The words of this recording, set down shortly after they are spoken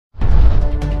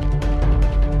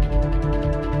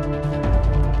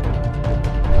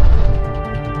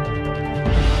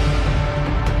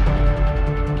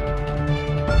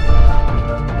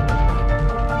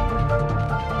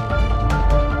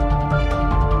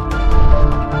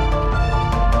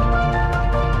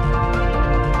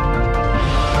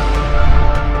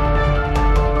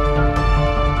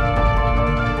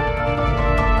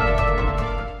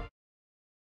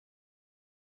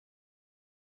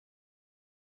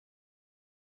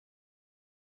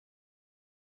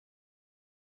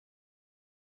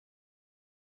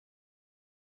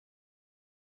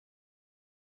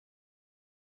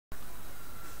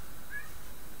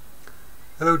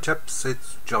Hello chaps,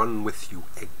 it's John with you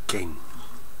again.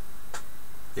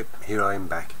 Yep, here I am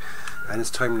back, and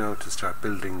it's time now to start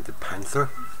building the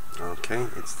Panther. Okay,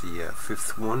 it's the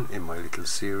fifth one in my little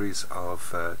series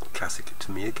of classic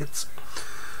TAMIYA kits.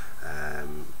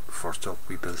 First up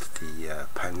we built the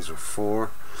Panzer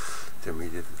 4, then we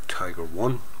did the Tiger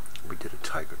 1, we did a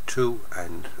Tiger 2,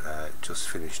 and just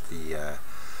finished the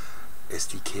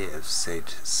SDK of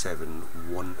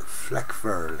Z7-1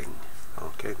 Flakverling.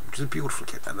 Okay, which is a beautiful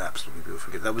kit, an absolutely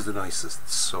beautiful kit. That was the nicest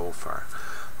so far.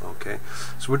 Okay,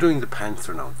 so we're doing the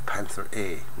Panther now, the Panther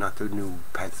A, not the new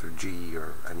Panther G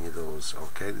or any of those.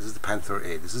 Okay, this is the Panther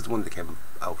A. This is the one that came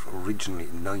out originally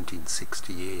in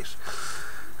 1968,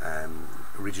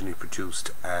 originally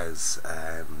produced as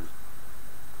a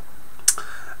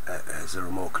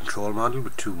remote control model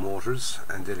with 2 motors,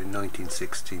 and then in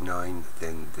 1969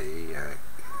 then they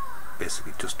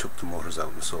basically just took the motors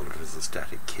out and sold it as a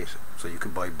static kit, so you can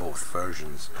buy both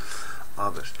versions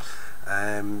of it.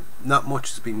 Not much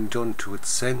has been done to it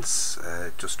since,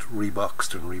 just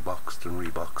reboxed and reboxed and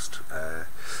reboxed.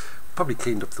 Probably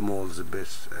cleaned up the molds a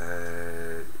bit.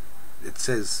 It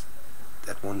says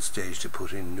at one stage to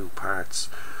put in new parts,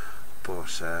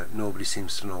 but nobody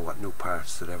seems to know what new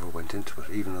parts that ever went into it.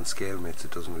 Even on ScaleMates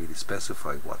it doesn't really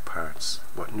specify what parts,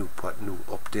 what new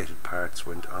updated parts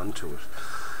went onto it.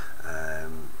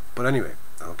 But anyway,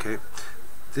 okay,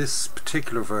 this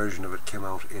particular version of it came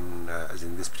out in, as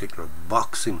in this particular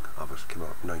boxing of it came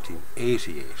out in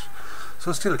 1988,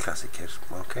 so it's still a classic kit.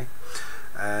 Okay,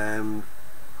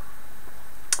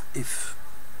 if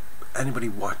anybody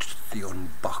watched the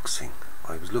unboxing,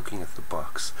 I was looking at the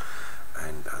box,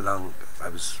 and I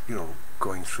was,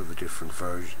 going through the different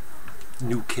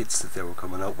new kits that they were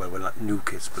coming out. Well, not new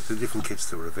kits, but the different kits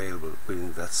that were available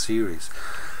within that series.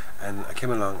 And I came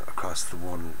along across the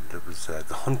one that was the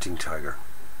Hunting Tiger.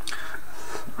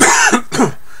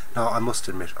 Now I must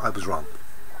admit I was wrong.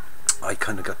 I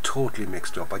kind of got totally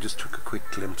mixed up. I just took a quick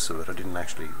glimpse of it. I didn't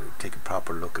actually take a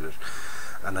proper look at it,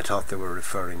 and I thought they were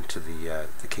referring to the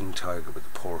King Tiger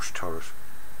with the Porsche turret.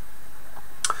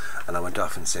 And I went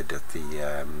off and said that the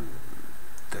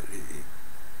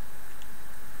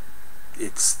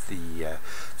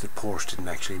Porsche didn't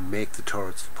actually make the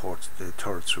turrets. The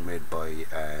turrets were made by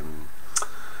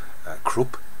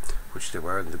Krupp, which they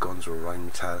were, and the guns were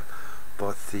Rheinmetall.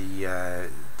 But the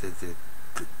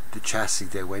chassis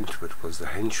they went with was the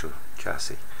Henschel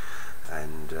chassis,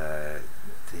 and the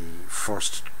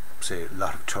first, say,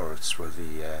 lot of turrets were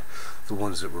the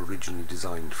ones that were originally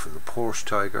designed for the Porsche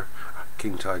Tiger,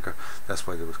 King Tiger. That's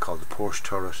why they was called the Porsche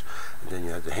turret. And then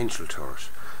you had the Henschel turret,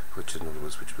 which in other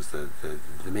words, which was the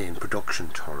main production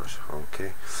turret.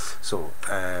 Okay, so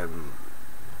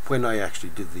when I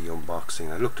actually did the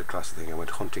unboxing, I looked across the thing, I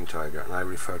went Hunting Tiger, and I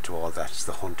referred to all that as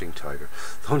the Hunting Tiger.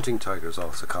 The Hunting Tiger is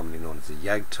also commonly known as the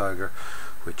Jag Tiger,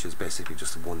 which is basically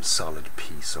just one solid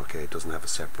piece. Okay, it doesn't have a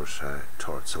separate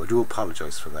turret, so I do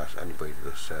apologise for that, anybody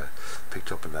that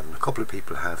picked up on that, and a couple of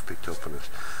people have picked up on it,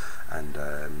 and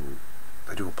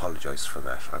I do apologise for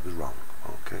that. I was wrong.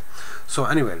 Okay, so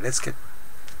anyway, let's get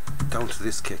down to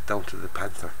this kit, down to the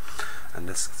Panther, and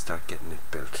let's start getting it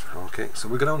built. Okay, so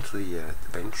we'll go down to the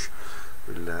bench.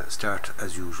 We'll start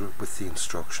as usual with the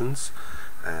instructions.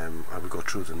 I will go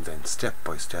through them then step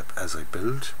by step as I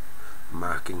build,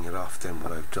 marking it off then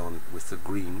what I've done with the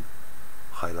green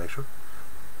highlighter.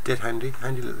 Dead handy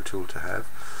little tool to have.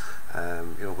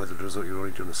 Whether you're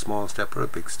only doing a small step or a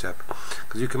big step,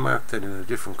 because you can mark then in a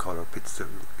different colour bits that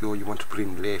you want to put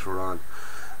in later on.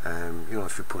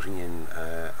 If you're putting in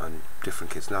on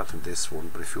different kits, not in this one,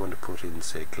 but if you want to put in,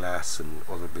 say, glass and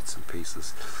other bits and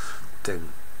pieces,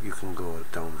 then you can go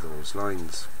down those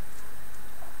lines.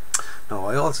 Now,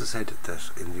 I also said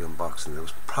that in the unboxing I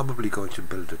was probably going to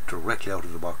build it directly out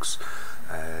of the box,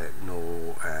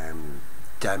 no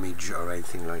damage or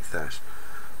anything like that,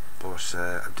 but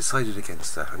I've decided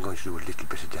against that. I'm going to do a little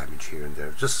bit of damage here and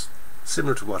there, just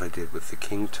similar to what I did with the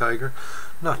King Tiger.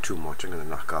 Not too much. I'm going to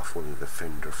knock off one of the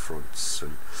fender fronts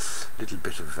and a little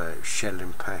bit of shell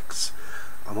impacts.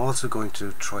 I'm also going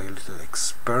to try a little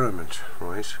experiment,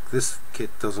 right? This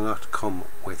kit does not come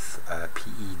with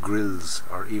PE grills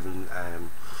or even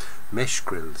mesh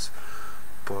grills,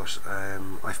 but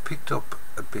I've picked up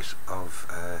a bit of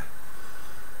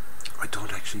I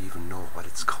don't actually even know what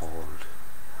it's called.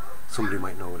 Somebody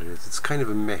might know what it is. It's kind of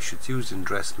a mesh. It's used in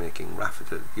dressmaking.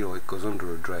 It goes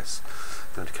under a dress,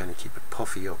 to kind of keep it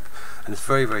puffy up, and it's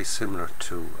very, very similar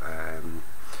to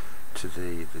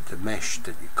the mesh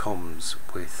that comes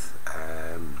with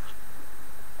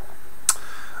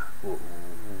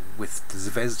the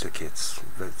Zvezda kits.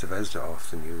 The Zvezda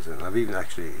often use it. And I've even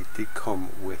actually, it did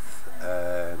come with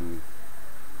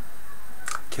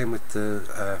came with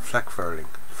the flak furling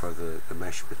for the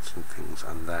mesh bits and things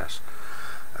on that.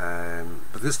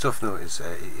 But this stuff now is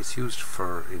it's used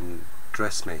for in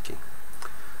dressmaking,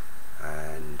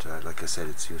 and like I said,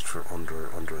 it's used for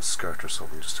under a skirt or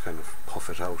something, just to kind of puff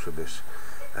it out a bit.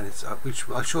 And it's which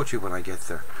I'll show it you when I get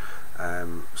there.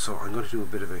 So I'm going to do a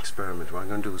bit of an experiment. What I'm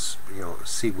going to do is, you know,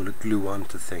 see will it glue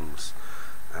onto things,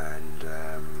 and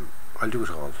I'll do it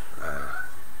all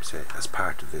say as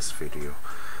part of this video.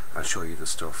 I'll show you the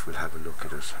stuff, we'll have a look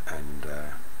at it, and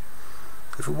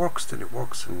if it works, then it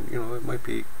works. And you know, it might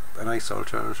be a nice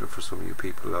alternative for some of you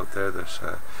people out there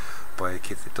that buy a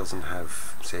kit that doesn't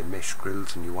have, say, mesh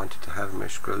grills, and you wanted to have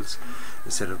mesh grills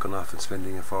instead of going off and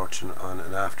spending a fortune on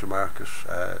an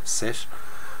aftermarket set.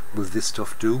 Will this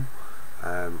stuff do?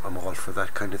 I'm all for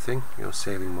that kind of thing, you know,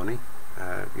 saving money.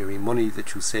 You know, money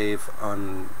that you save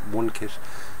on one kit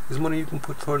is money you can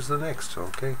put towards the next,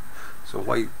 okay? So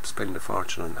why spend a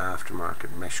fortune on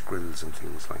aftermarket mesh grills and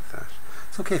things like that?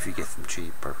 It's okay if you get them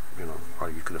cheap, or you know, or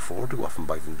you can afford to go off and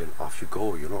buy them, then off you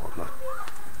go, you know. I'm not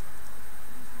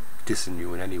dissing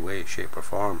you in any way, shape or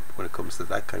form when it comes to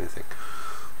that kind of thing.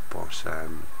 But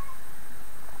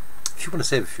if you want to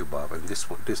save a few bob and this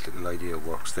little idea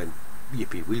works, then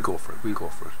yippee, we'll go for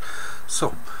it.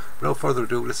 So without further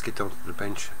ado, let's get down to the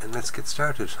bench and let's get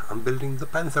started on building the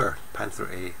Panther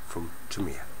A from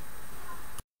TAMIYA.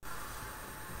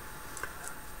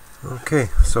 Okay,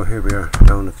 so here we are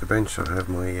down at the bench. I have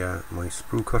my my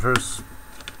sprue cutters,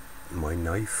 my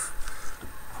knife,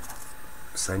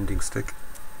 sanding stick,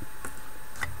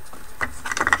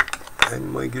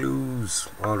 and my glues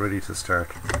all ready to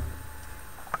start.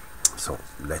 So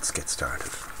let's get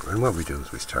started. And what we do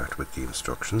is we start with the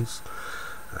instructions.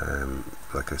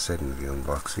 Like I said in the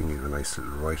unboxing, you have a nice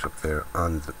little write up there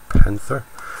on the Panther.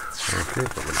 Okay,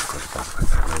 but we're not going to talk about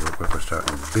that now. We're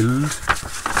starting to build.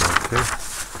 Okay,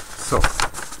 so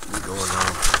we go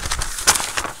along,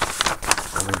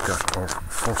 and we've got our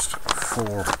first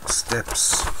 4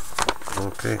 steps.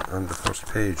 Okay, on the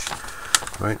first page.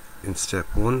 Right, in step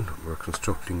 1, we're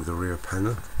constructing the rear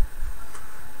panel.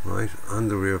 Right, on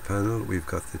the rear panel we've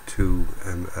got the 2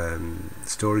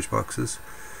 storage boxes,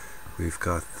 we've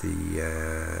got the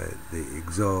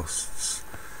exhausts,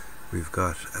 we've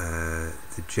got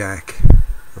the jack.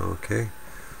 Okay,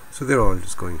 so they're all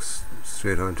just going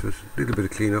straight onto it. A little bit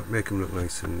of clean up, make them look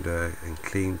nice and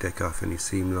clean, deck off any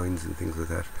seam lines and things like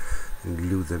that, and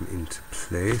glue them into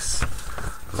place.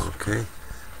 Okay,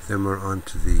 then we're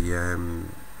onto the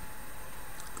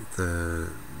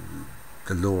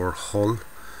lower hull.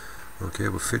 Okay,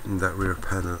 we're fitting that rear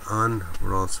panel on.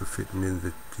 We're also fitting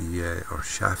in our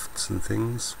shafts and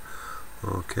things.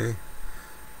 Okay,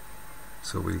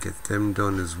 so we'll get them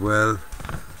done as well,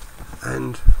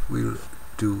 and we'll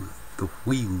do the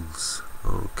wheels.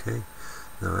 Okay,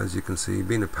 now as you can see,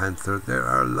 being a Panther, there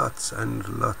are lots and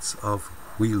lots of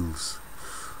wheels.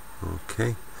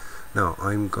 Okay, now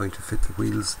I'm going to fit the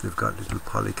wheels. They've got little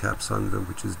poly caps on them,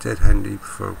 which is dead handy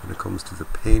for when it comes to the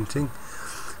painting,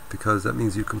 because that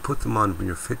means you can put them on when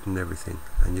you're fitting everything,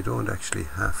 and you don't actually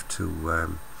have to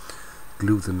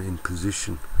glue them in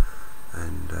position.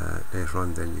 And later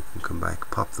on then you can come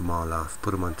back, pop them all off,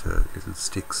 put them onto little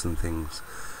sticks and things,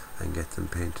 and get them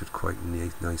painted quite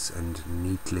nice and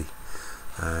neatly.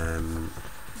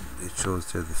 It shows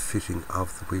there the fitting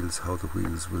of the wheels, how the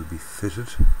wheels will be fitted.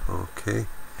 Okay,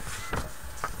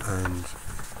 and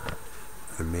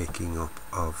the making up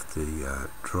of the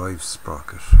drive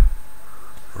sprocket.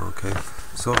 Okay,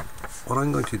 so what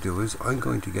I'm going to do is I'm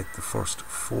going to get the first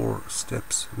 4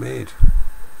 steps made.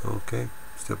 Okay,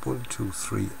 step 1, 2,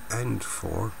 3 and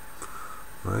 4.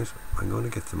 Right, I'm going to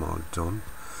get them all done.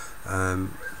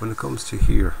 When it comes to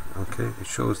here, okay, it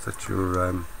shows that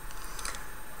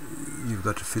you've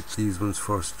got to fit these ones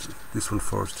first, this one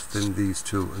first, then these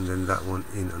 2, and then that one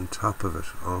in on top of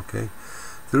it. Okay,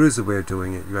 there is a way of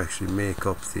doing it. You actually make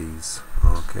up these,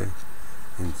 okay,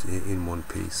 in one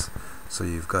piece. So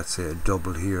you've got, say, a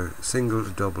double here, single,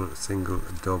 a double, a single,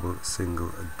 a double, a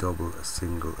single, a double, a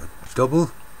single, a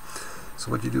double.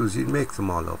 So what you do is you make them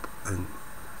all up, and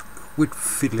with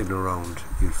fiddling around,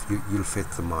 you'll fit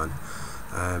them on.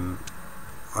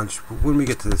 When we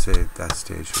get to that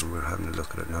stage and we're having a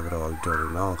look at it and have it all done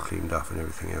and all cleaned off and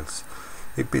everything else,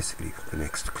 it basically the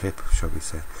next clip, shall we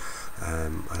say,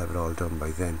 I'll have it all done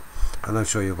by then, and I'll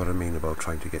show you what I mean about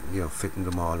trying to get, you know, fitting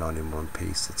them all on in one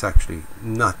piece. It's actually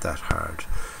not that hard,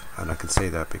 and I can say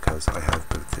that because I have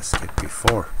built this kit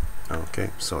before. Okay,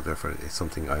 so therefore it's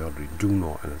something I already do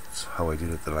know, and it's how I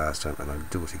did it the last time, and I'll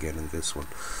do it again in this one.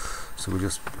 So we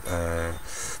just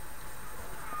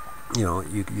you know,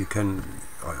 you can,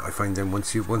 I find them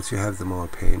once you have them all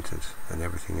painted and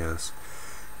everything else,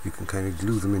 You can kind of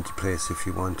glue them into place if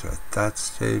you want to at that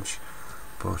stage,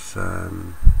 but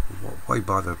why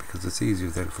bother, because it's easier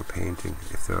then for painting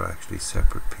if they're actually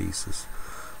separate pieces.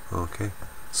 Okay,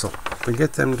 so we'll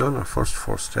get them done, our first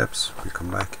 4 steps. We'll come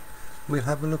back, we'll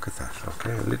have a look at that.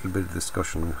 Okay, a little bit of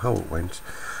discussion on how it went,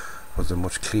 was there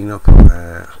much cleanup,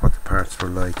 what the parts were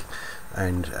like,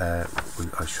 and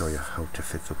I'll show you how to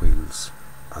fit the wheels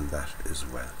on that as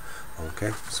well.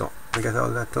 Okay, so we get all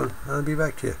that done, I'll be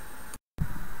back to you.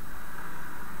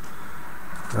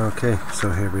 Okay,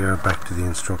 so here we are back to the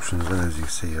instructions, and as you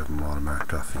see, I have them all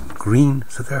marked off in green,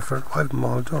 so therefore I have them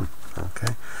all done.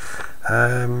 Okay,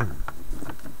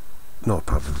 no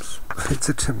problems. It's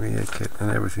a TAMIYA kit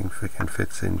and everything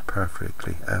fits in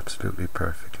perfectly, absolutely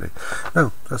perfectly.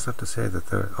 Now, that's not to say that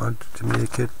the odd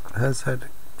TAMIYA kit has had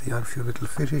the odd few little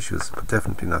fit issues, but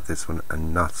definitely not this one,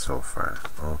 and not so far.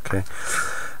 Okay,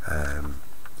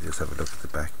 just have a look at the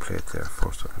back plate there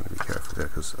first. I'm going to be careful there,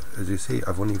 because as you see,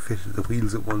 I've only fitted the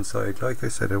wheels at one side, like I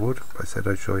said I would. I said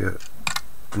I'd show you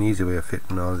an easy way of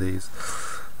fitting all these.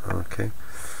 Okay,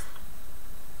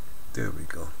 there we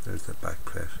go, there's the back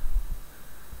plate.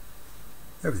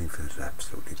 Everything fitted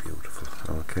absolutely beautiful.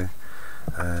 Okay,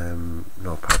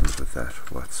 no problems with that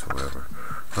whatsoever.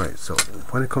 Right, so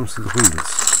when it comes to the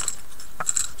wheels,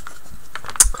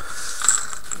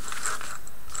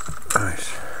 right,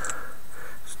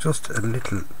 it's just a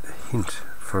little hint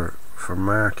for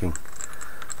marking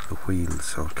the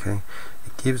wheels. Okay,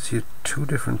 it gives you 2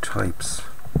 different types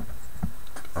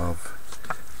of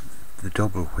the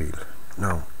double wheel.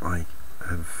 Now, I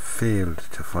have failed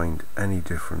to find any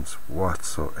difference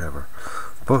whatsoever,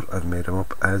 but I've made them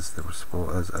up as they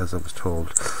were as I was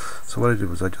told. So what I did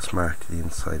was I just marked the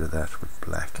inside of that with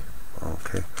black.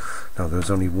 Okay, now there's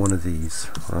only one of these,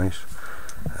 right?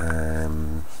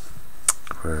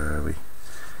 Where are we?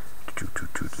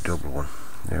 The double one.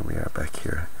 There we are back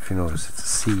here. If you notice, it's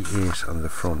a C8 on the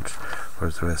front,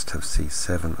 whereas the rest have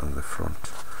C7 on the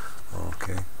front.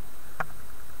 Okay,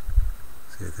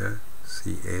 see it there?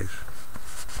 C8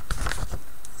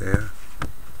 there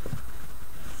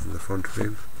in the front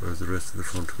wheel, whereas the rest of the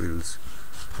front wheels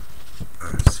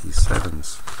are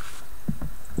C7s,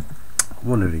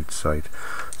 one at each side.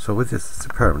 So with this, it's a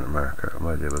permanent marker, and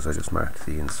what I did was I just marked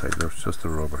the inside. There's just the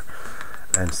rubber,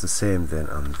 and it's the same then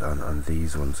on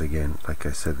these ones again. Like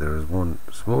I said, there is one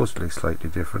supposedly slightly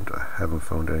different. I haven't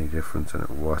found any difference in it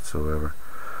whatsoever.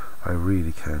 I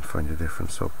really can't find a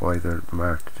difference, so why they're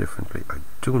marked differently, I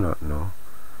do not know.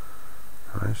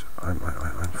 Right,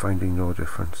 I'm finding no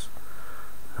difference,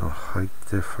 no height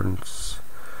difference,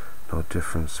 no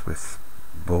difference with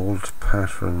bolt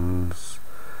patterns,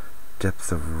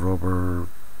 depth of rubber,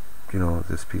 you know,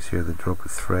 this piece here, the rubber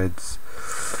threads,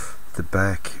 the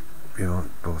back, you know,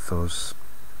 both those,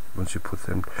 once you put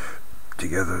them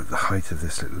together, the height of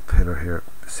this little pillar here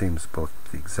seems both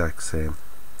the exact same.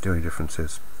 The only difference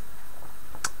is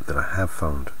that I have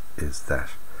found is that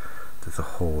the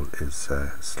hole is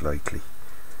slightly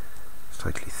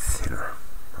thinner.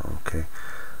 Okay,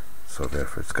 so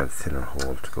therefore it's got a thinner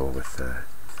hole to go with the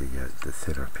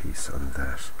thinner piece on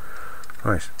that.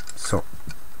 Right, so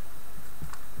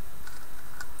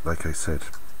like I said,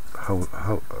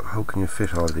 how can you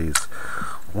fit all these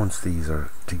once these are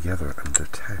together and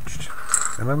attached?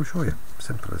 And I will show you,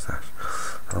 simple as that.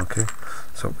 Okay,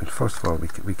 so first of all,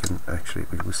 we can actually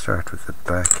we start with the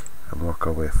back and work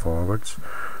our way forwards.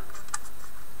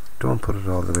 Don't put it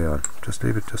all the way on, just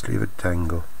leave it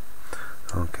dangle.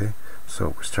 Okay,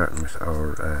 so we're starting with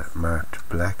our marked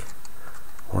black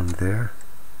one there,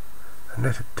 and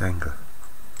let it dangle,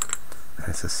 and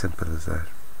it's as simple as that.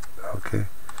 Okay,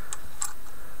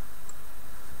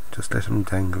 just let them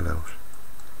dangle out.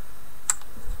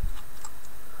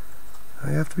 I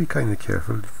have to be kind of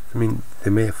careful. I mean, they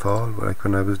may fall, like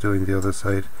when I was doing the other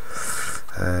side,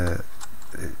 I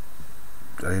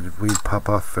had a wheel pop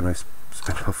off and I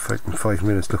spent about 5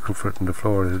 minutes looking for it on the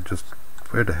floor. It just,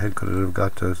 where the hell could it have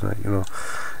got to? And you know,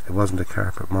 it wasn't a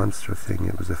carpet monster thing,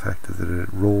 it was the fact that it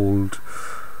rolled.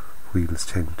 Wheels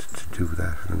tend to do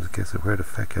that, and I guess where the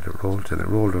feck had it rolled, and it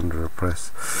rolled under a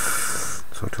press,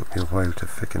 so it took me a while to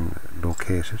frickin'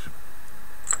 locate it.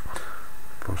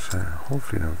 But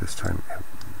hopefully now this time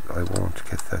I won't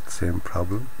get that same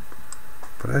problem.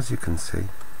 But as you can see,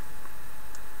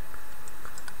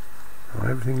 now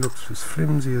everything looks as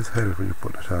flimsy as hell when you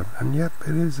put it on, and yep,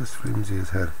 it is as flimsy as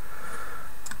hell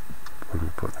when we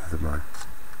put them on.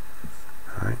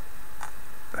 Alright,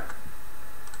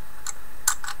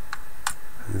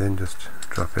 and then just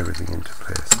drop everything into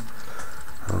place.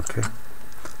 Okay,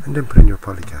 and then put in your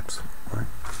polycaps. Right,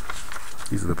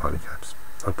 these are the polycaps.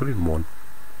 I'll put in one.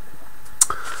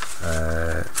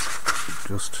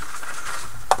 just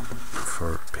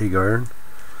for pig iron.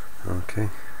 Okay,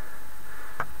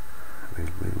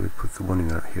 we'll put the one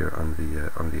in out here on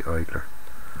the idler.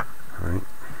 All right.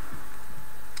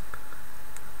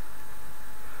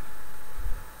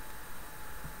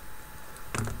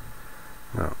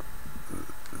 Now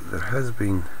there has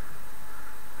been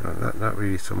not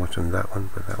really so much on that one,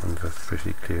 but that one's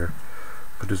pretty clear.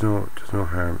 But there's no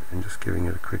harm in just giving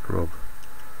it a quick rub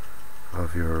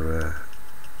of your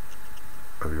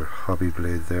hobby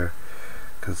blade there,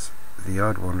 because the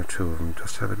odd one or two of them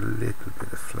just have a little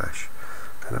bit of flash,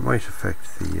 and it might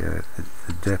affect the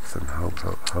depth and how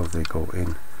they go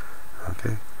in.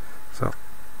 Okay, so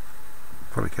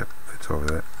pulley cap fits over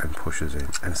there and pushes in,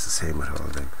 and it's the same with all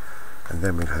of them. And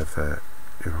then we'll have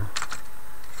you know,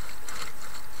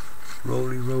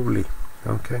 roly.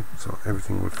 Okay, so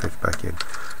everything will fit back in.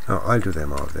 Now I'll do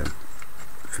them, all of them,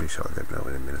 finish all of them now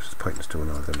in a minute. It's pointless doing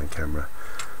all of them in camera,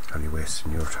 only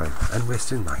wasting your time and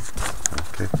wasting mine.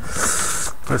 Okay,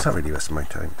 but it's not really wasting my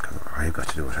time because I've got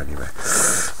to do it anyway.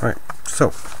 Alright,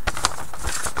 so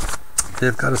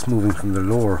they've got us moving from the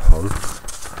lower hull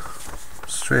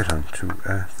straight on to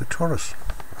the turret.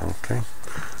 Okay,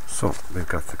 so we've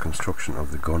got the construction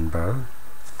of the gun barrel.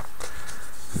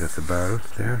 We've got the barrel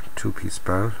there, 2-piece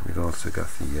barrel. We've also got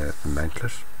the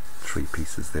mantlet, 3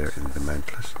 pieces there in the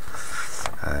mantlet.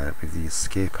 With the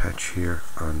escape hatch here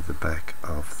on the back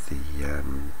of the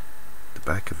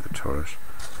back of the turret,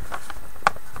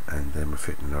 and then we're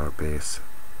fitting our base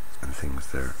and things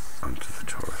there onto the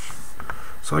turret.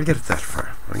 So I'll get it that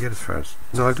far. I'll get as far as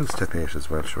I'll do step 8 as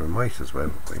well. Sure, I might as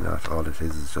well. Why not? All it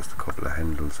is just a couple of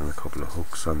handles and a couple of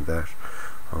hooks on that.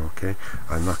 Okay,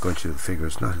 I'm not going to do the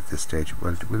figures, not at this stage.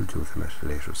 We'll do them at a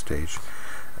later stage.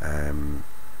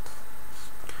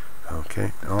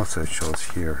 Okay, also it shows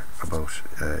here about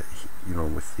you know,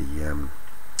 with the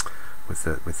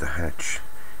hatch,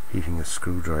 heating a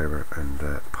screwdriver and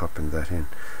popping that in.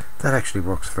 That actually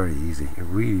works very easy. It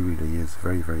really is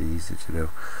very easy to do.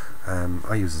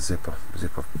 I use a zipper to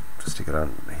stick it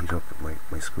on and heat up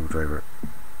my screwdriver.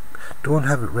 Don't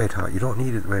have it red hot. You don't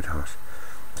need it red hot.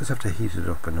 Just have to heat it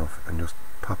up enough and just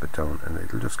pop it down, and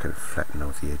it'll just kind of flatten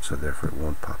out the edge, so therefore it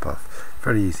won't pop off.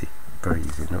 Very easy.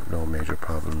 No major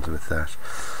problems with that.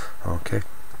 Okay,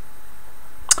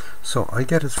 so I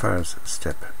get as far as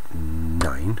step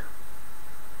 9.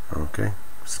 Okay,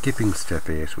 skipping step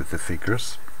 8 with the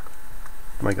figures.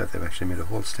 My god, they've actually made a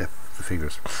whole step of the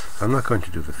figures. I'm not going to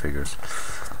do the figures.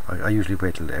 I usually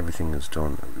wait till everything is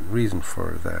done. Reason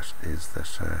for that is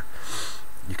that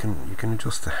you can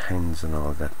adjust the hands and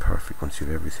all that perfect once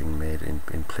you've everything made in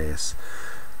place,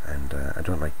 and I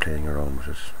don't like playing around with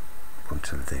it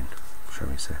until then, shall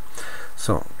we say.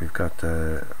 So we've got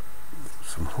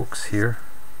some hooks here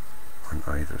on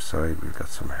either side. We've got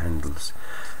some handles,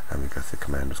 and we've got the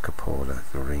commander's cupola,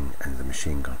 the ring, and the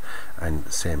machine gun. And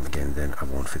same again, then I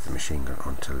won't fit the machine gun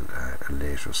until a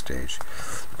later stage.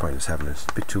 The point is having it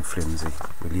a bit too flimsy.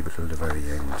 We leave it till the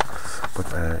very end.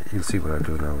 But you'll see what I'll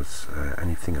do now is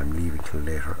anything I'm leaving till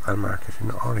later, I'll mark it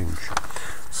in orange.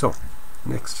 So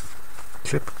next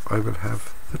clip I will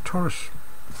have the turret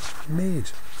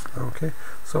made. Okay,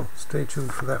 so stay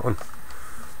tuned for that one,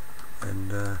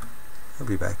 and I'll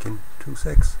be back in 2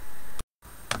 secs.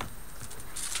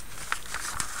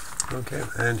 Okay,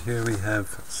 and here we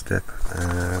have step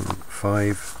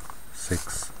 5,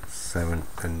 6, 7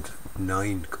 and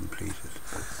 9 completed.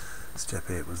 Step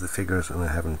 8 was the figures, and I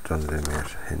haven't done them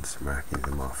yet, hence marking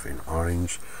them off in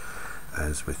orange.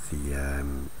 As with the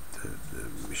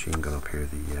machine gun up here,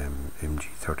 the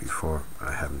MG34,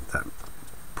 I haven't that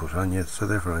put on yet, so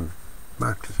therefore I'm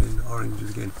marked it in orange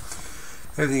again.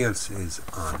 Everything else is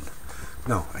on.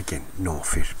 Now again, no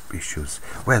fit issues.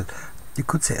 Well, you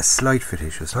could say a slight fit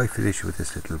issue. With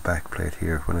this little back plate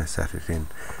here when I set it in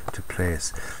to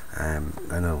place. I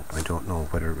don't know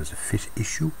whether it was a fit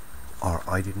issue or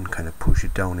I didn't kind of push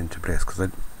it down into place, because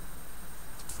I'm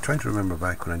trying to remember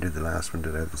back when I did the last one,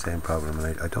 did I have the same problem?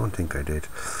 And I don't think I did,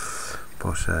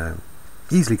 but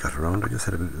easily got around. I just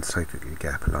had a slight little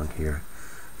gap along here,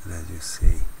 and as you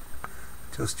see,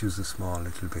 just use a small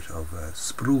little bit of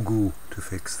sprue glue to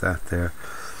fix that there.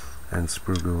 And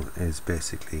sprue glue is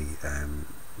basically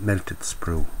melted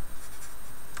sprue.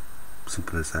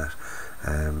 Simple as that.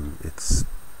 It's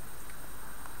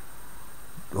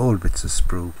old bits of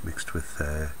sprue mixed with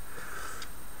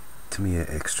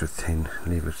TAMIYA extra thin.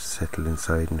 Leave it settle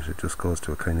inside, and it just goes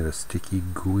to a kind of a sticky,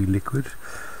 gooey liquid.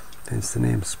 Hence the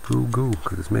name sprue goo,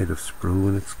 because it's made of sprue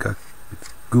and it's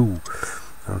goo.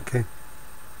 Okay.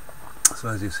 So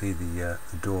as you see, the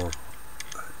door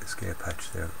escape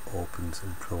hatch there opens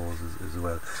and closes as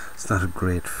well. It's not a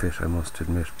great fit, I must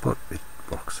admit, but it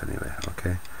works anyway.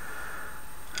 Okay,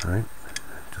 alright,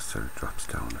 just sort of drops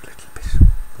down a little bit,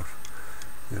 but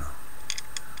you know,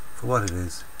 for what it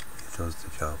is, it does the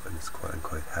job, and I'm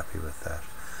quite happy with that.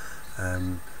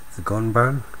 The gun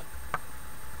barrel,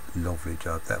 lovely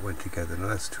job, that went together. Now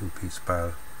that's 2-piece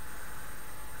barrel,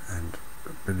 and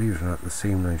believe it or not, the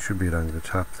seam line should be along the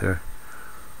top there,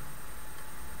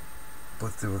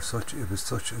 but it was such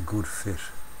a good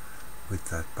fit with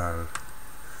that barrel.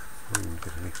 I'm going to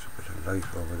get an extra bit of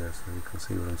light over there so you can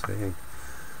see what I'm saying.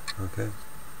 Okay,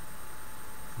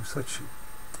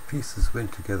 the pieces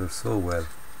went together so well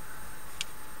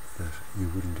that you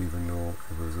wouldn't even know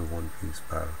it was a 1-piece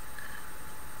barrel.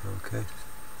 Okay,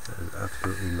 that is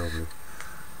absolutely lovely,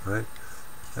 right?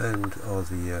 And all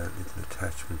the little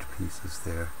attachment pieces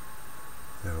there,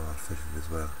 they're all fitted as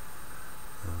well.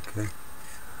 Okay,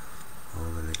 all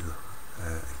the little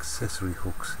accessory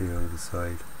hooks here on the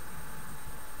side,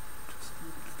 just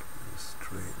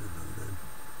straighten them then.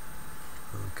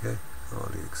 Okay, all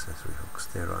the accessory hooks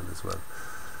there on as well.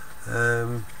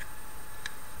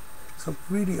 So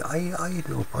really, I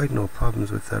had no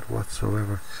problems with that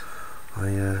whatsoever.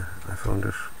 I found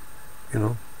it, you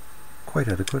know, quite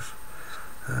adequate,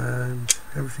 and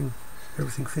everything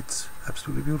fits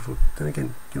absolutely beautiful. Then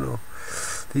again, you know,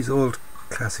 these old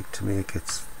classic TAMIYA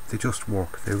kits, they just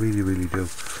work. They really do.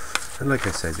 And like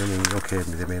I said, I mean, okay,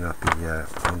 they may not be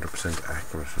 100%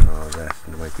 accurate and all that,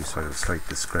 and there might be sort of slight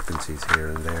discrepancies here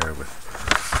and there with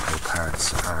how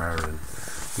parts are, and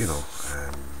you know,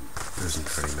 there isn't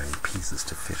very many pieces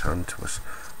to fit onto it,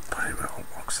 but it all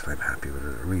works, and I'm happy with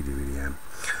it. I really am.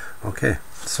 Okay,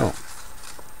 so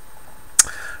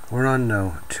we're on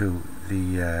now to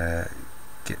the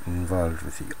getting involved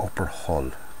with the upper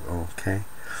hull. Okay,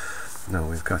 now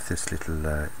we've got this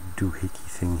little doohickey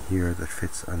thing here that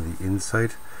fits on the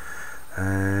inside.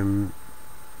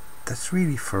 That's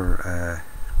really for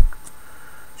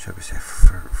shall we say,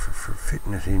 for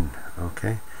fitting it in.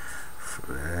 Okay,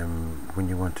 when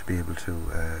you want to be able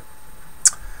to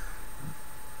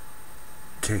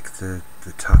take the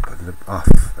top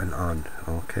off and on.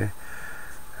 Okay,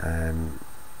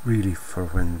 really for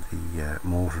when the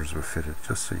motors were fitted,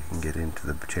 just so you can get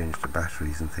into change the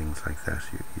batteries and things like that.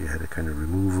 You had a kind of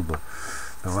removable.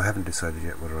 Now I haven't decided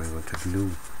yet whether I want to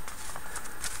glue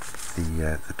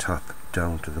the top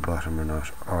down to the bottom or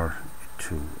not, or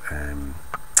to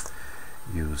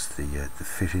use the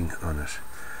fitting on it.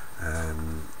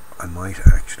 I might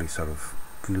actually sort of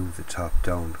glue the top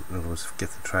down. In other words, get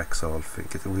the tracks all fit,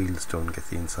 get the wheels done, get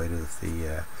the inside of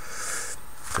the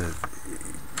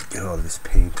get all this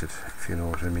painted, if you know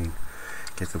what I mean.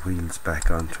 Get the wheels back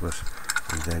onto it,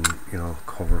 and then, you know,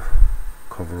 cover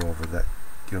over that.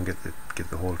 You know, get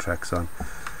the whole tracks on,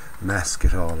 mask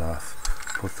it all off,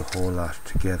 put the whole lot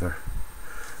together,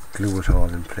 glue it all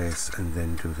in place, and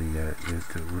then do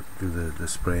the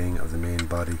spraying of the main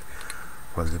body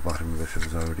while the bottom of it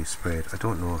was already sprayed. I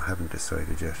don't know, I haven't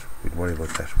decided yet. We'd worry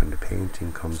about that when the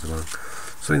painting comes along.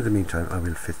 So in the meantime, I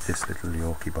will fit this little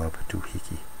Yoki Bob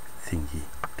doohickey thingy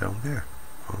down there.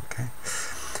 Okay.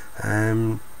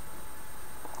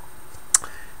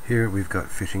 Here we've got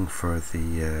fitting for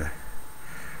the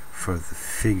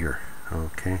figure.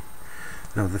 Okay.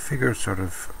 Now the figure sort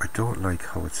of, I don't like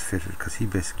how it's fitted, because he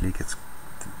basically gets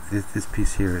this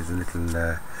piece here is a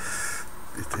little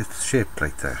it's shaped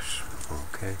like that.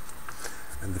 Okay,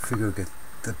 and the figure gets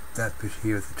that bit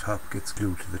here at the top gets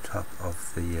glued to the top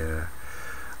of the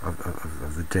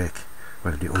of the deck,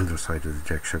 well, the underside of the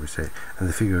deck, shall we say, and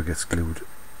the figure gets glued,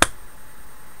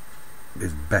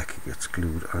 his back gets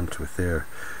glued onto it there,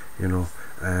 you know.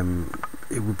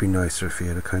 It would be nicer if he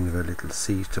had a kind of a little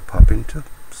seat to pop into.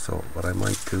 So what I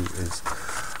might do is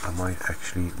I might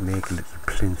actually make a little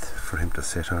plinth for him to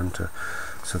sit onto,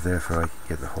 so therefore I can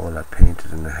get the whole lot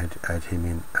painted and add him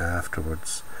in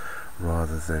afterwards,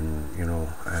 rather than, you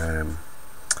know,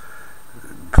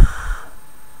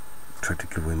 try to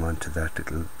glue him onto that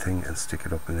little thing and stick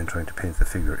it up and then trying to paint the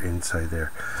figure inside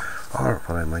there. Or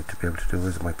what I might be able to do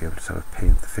is I might be able to sort of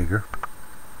paint the figure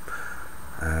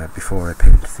before I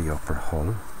paint the upper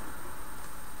hull,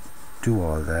 do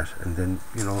all that, and then,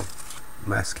 you know,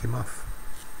 mask him off.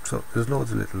 So there's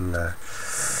loads of little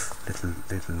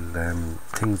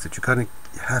things that you kind of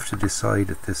have to decide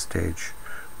at this stage,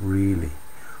 really,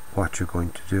 what you're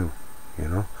going to do, you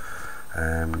know.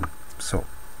 So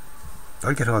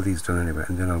I'll get all these done anyway,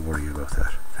 and then I'll worry about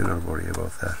that.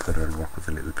 Whether I'll work with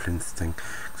the little plinth thing.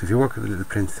 So if you work with the little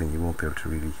plinth thing, you won't be able to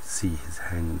really see his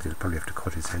hands. You'll probably have to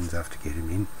cut his hands off to get him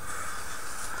in.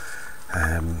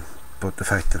 But the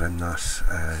fact that I'm not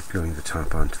gluing the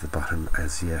top onto the bottom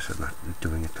as yet, I'm not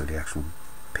doing it till the actual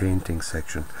painting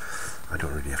section, I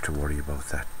don't really have to worry about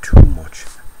that too much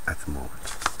at the moment.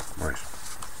 Right.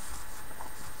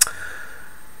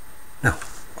 Now,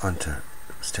 on to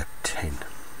step 10.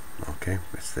 Okay,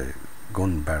 it's the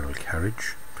gun barrel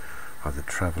carriage, or the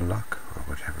travel lock, or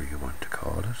whatever you want to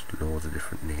call it. Loads of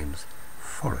different names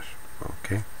for it.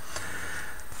 Okay,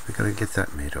 we've got to get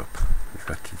that made up. We've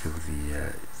got to do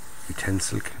the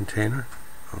utensil container,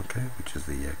 okay, which is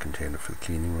the container for the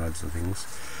cleaning rods and things.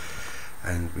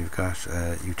 And we've got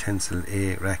utensil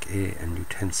A, rack A, and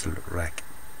utensil rack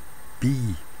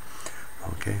B.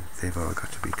 Okay, they've all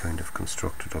got to be kind of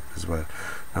constructed up as well.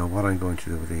 Now what I'm going to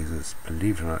do with these is,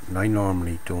 believe it or not, I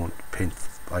normally don't paint,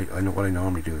 I know what I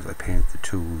normally do is I paint the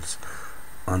tools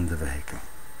on the vehicle,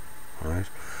 right?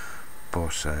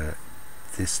 But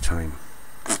this time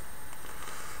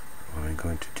what I'm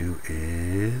going to do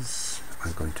is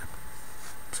I'm going to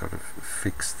sort of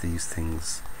fix these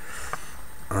things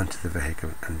onto the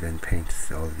vehicle and then paint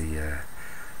all the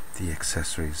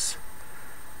accessories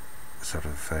sort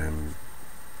of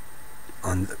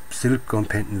still going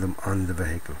painting them on the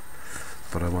vehicle,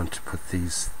 but I want to put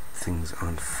these things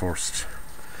on first,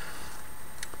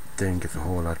 then get the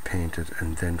whole lot painted,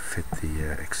 and then fit the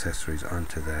accessories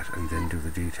onto that, and then do the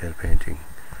detail painting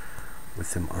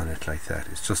with them on it like that.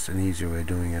 It's just an easier way of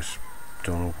doing it.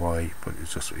 Don't know why, but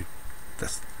it's just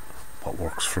that's what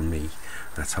works for me.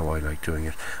 That's how I like doing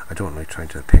it. I don't like trying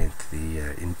to paint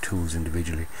the tools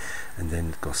individually and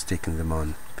then go sticking them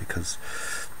on, because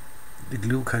the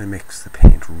glue kind of makes the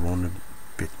paint run a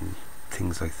bit and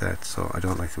things like that, so I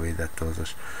don't like the way that does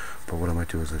it. But what I might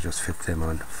do is I just fit them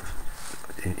on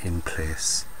in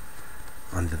place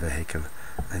on the vehicle,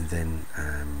 and then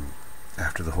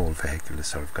after the whole vehicle has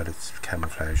sort of got its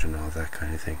camouflage and all that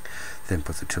kind of thing, then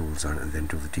put the tools on and then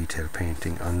do the detail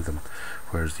painting on them.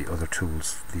 Whereas the other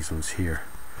tools, these ones here,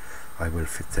 I will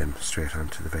fit them straight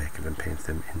onto the vehicle and paint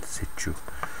them in situ.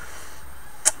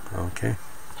 Okay,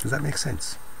 does that make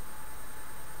sense?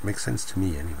 Makes sense to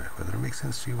me anyway. Whether it makes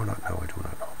sense to you or not, no, I do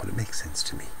not know, but it makes sense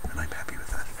to me, and I'm happy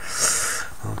with that.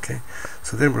 Okay,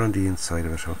 so then we're on the inside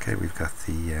of it. Okay, we've got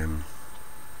the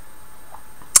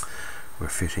we're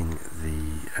fitting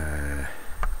the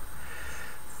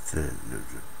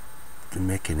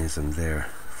mechanism there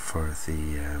for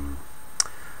the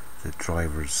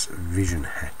driver's vision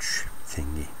hatch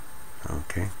thingy.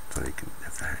 Okay, so you can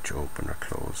have the hatch open or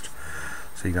closed.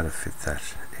 So you got to fit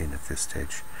that in at this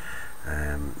stage.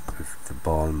 With the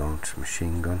ball mount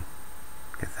machine gun,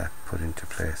 get that put into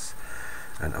place,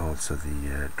 and also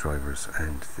the drivers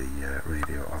and the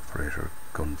radio operator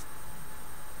gun,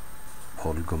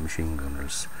 hold gun machine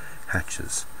gunners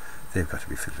hatches, they've got to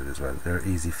be fitted as well. They're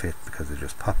easy fit because they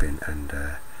just pop in and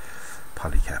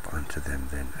polycap onto them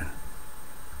then, and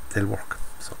they'll work.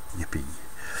 So yippee.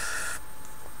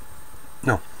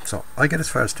 No, so I get as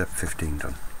far as step 15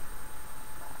 done.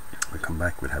 We'll come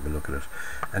back, we'll have a look at it,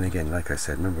 and again, like I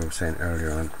said, remember I was saying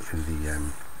earlier on in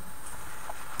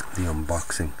the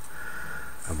unboxing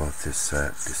about this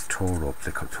this tow rope.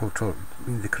 They could have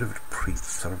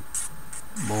sort of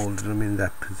molded them in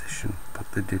that position,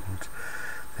 but they didn't.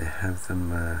 They have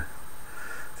them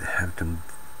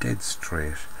dead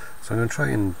straight. So I'm going to try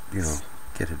and, you know,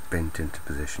 get it bent into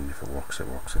position. If it works, it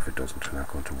works. If it doesn't, I'm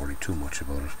not going to worry too much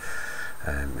about it.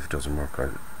 If it doesn't work,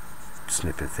 I'll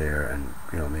snip it there and,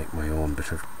 you know, make my own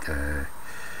bit of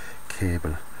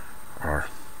cable, or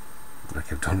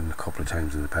like I've done a couple of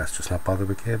times in the past, just not bother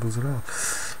with cables at all.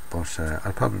 But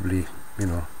I'll probably, you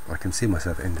know, I can see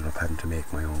myself ending up having to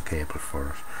make my own cable for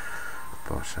it.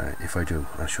 But if I do,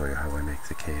 I'll show you how I make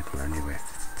the cable anyway.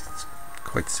 It's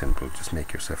quite simple. Just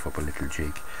make yourself up a little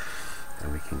jig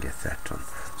and we can get that done.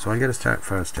 So I'm going to start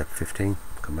for step 15,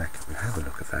 come back and have a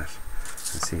look at that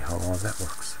and see how all that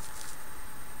works.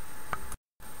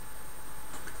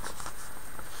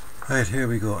 Right, here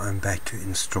we go. I'm back to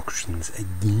instructions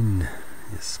again.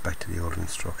 Yes, back to the old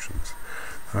instructions.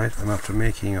 Right, I'm after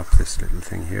making up this little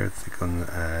thing here, the gun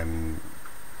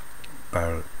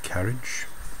barrel carriage.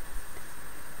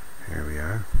 Here we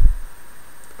are.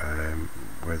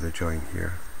 Where they join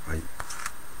here, I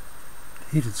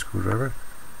heated screwdriver,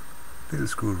 little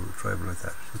screwdriver like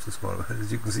that, just a small one.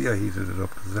 As you can see, I heated it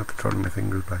up because I have to turn my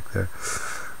fingers back there.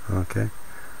 Okay,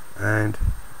 and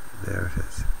there it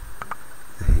is.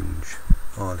 The hinge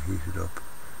all heated up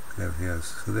and everything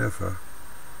else, so therefore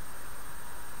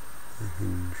the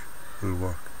hinge will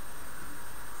work.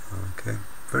 Okay,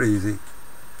 very easy,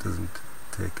 doesn't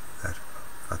take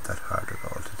not that hard at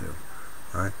all to do.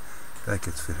 Right, that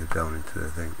gets fitted down into the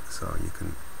thing, so you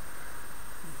can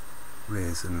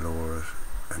raise and lower it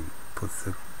and put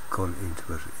the gun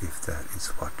into it if that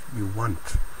is what you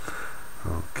want.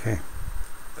 Okay,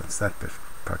 that's that bit,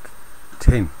 part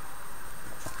 10.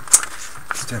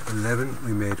 Step 11,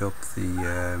 we made up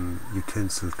the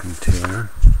utensil container.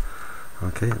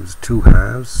 Okay, it was 2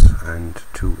 halves and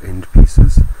 2 end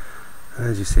pieces. And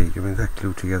as you see, you bring that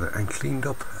glued together and cleaned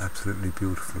up, absolutely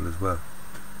beautiful as well.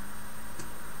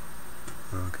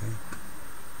 Okay,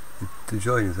 the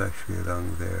join is actually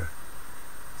along there,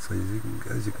 so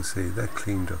as you can see, that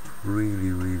cleaned up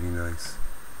really, really nice.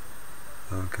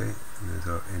 Okay, and there's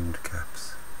our end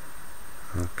caps.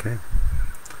 Okay,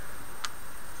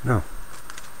 now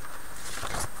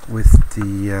with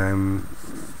the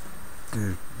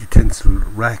utensil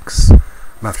racks,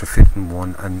 I'm after fitting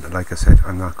one, and like I said,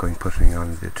 I'm not going putting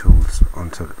on the tools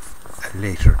until a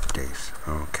later date.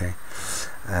 Okay,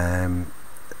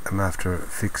 I'm after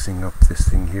fixing up this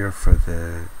thing here for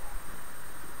the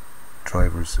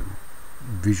driver's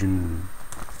vision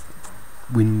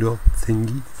window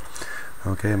thingy.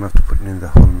 Okay, I'm after putting in the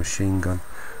whole machine gun.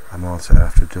 I'm also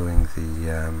after doing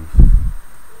the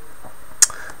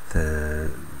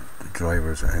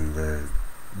drivers and the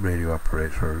radio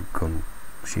operator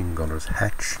machine gunner's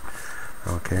hatch.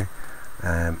 Okay,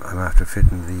 I'm after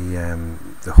fitting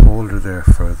the holder there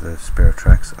for the spare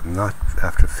tracks. I'm not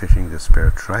after fitting the spare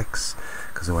tracks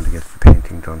because I want to get the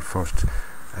painting done first,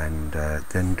 and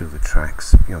then do the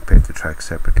tracks. You know, paint the tracks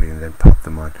separately and then pop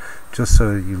them on, just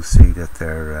so you'll see that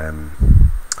they're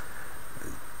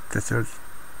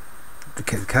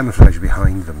the camouflage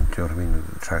behind them. Do you know what I mean?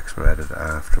 The tracks were added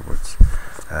afterwards.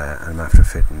 And I'm after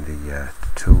fitting the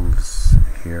tools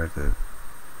here, the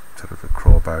sort of a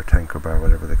crowbar, tanker bar,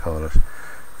 whatever they call it,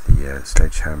 the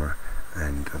sledgehammer,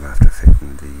 and I'm after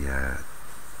fitting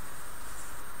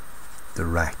the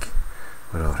rack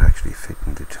without actually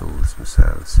fitting the tools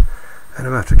themselves. And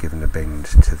I'm after giving a bend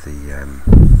to the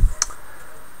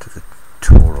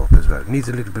toe rope as well. It needs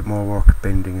a little bit more work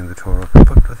bending in the toe rope,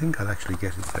 but I think I'll actually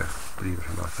get it there, believe it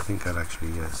or not. I think I'll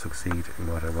actually succeed in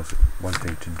what I was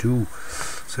wanting to do.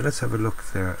 So let's have a look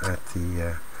there at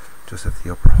the just at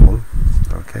the upper hull.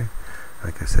 Okay,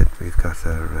 like I said, we've got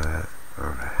our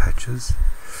hatches.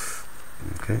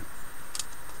 Okay,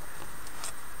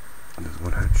 and there's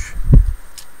 1 hatch,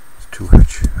 there's 2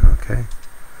 hatch. Okay,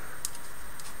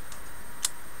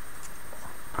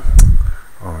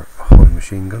 our hull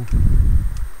machine gun.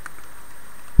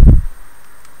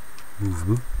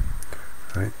 Movable.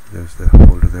 Right, there's the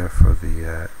holder there for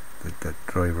the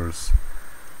driver's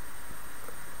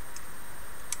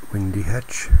windy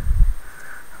hatch.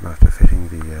 I'm after fitting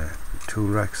the tool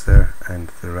racks there and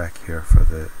the rack here for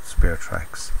the spare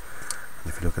tracks.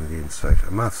 And if you look on the inside,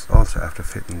 I'm also after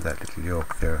fitting that little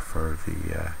yoke there for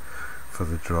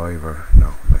the driver.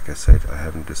 Now, like I said, I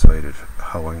haven't decided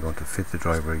how I'm going to fit the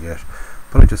driver yet,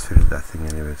 but I just fitted that thing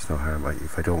anyway. It's no harm.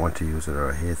 If I don't want to use it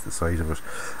or I hate the size of it,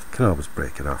 I can always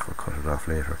break it off or cut it off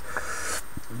later.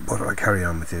 But I'll carry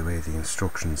on with the way the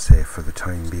instructions say for the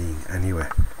time being anyway.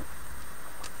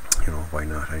 You know, why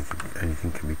not?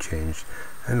 Anything can be changed.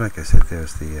 And like I said,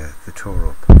 there's the toe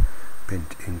rope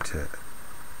bent into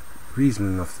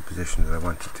reasonable enough the position that I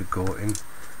want it to go in.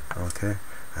 Okay,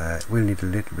 we'll need a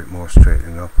little bit more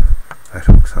straightening up. That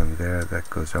hooks on there, that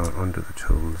goes down under the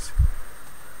tools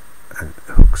and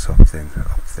hooks up then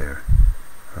up there.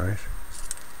 Alright,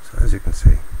 so as you can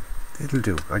see, it'll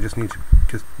do. I just needs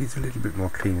a little bit more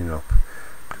cleaning up.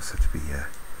 Just have to be a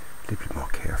little bit more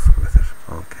careful with it.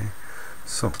 Okay,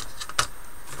 so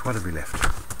what have we left?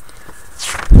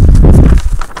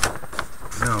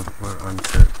 Now we're on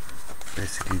to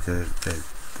basically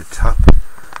the top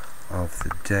of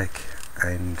the deck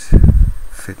and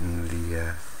fitting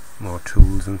the more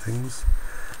tools and things.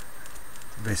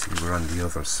 Basically we're on the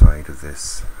other side of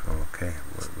this. Okay,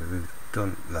 we've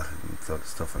done a lot of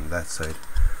stuff on that side.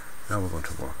 Now we're going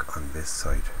to work on this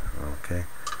side. Okay,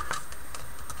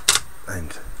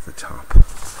 and the top.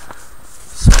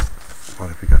 So what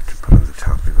have we got to put on the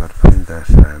top? We've got to put in that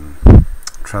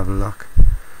travel lock.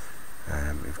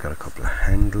 We've got a couple of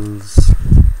handles.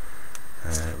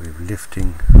 We've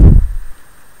lifting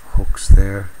hooks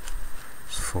there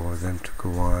for them to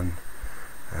go on.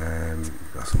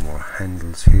 We've got some more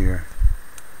handles here.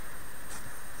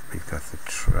 We've got the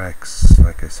tracks,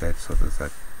 like I said, so there's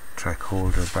that track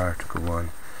holder bar to go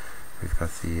on. We've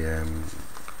got the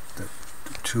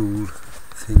tool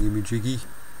thingy-majiggy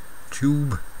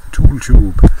tube, tool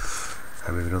tube,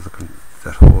 and we've another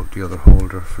the other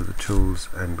holder for the tools,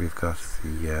 and we've got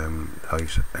the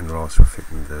height, and we're also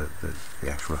fitting the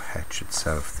actual hatch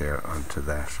itself there onto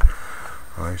that.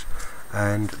 Right,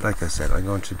 and like I said, I'm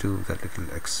going to do that little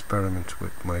experiment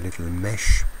with my little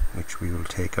mesh, which we will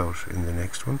take out in the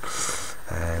next one.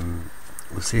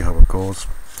 We'll see how it goes.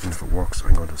 and if it works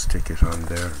I'm going to stick it on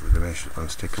there with the mesh. I'm going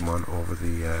to stick them on over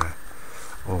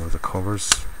the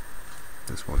covers.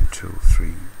 There's 1, 2,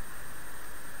 3,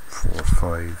 4,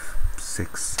 5,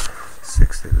 6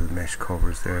 little mesh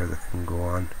covers there that can go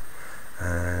on.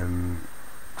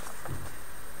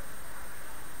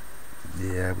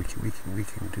 Yeah, we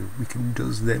can do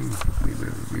them.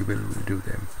 We will do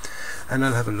them, and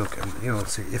I'll have a look and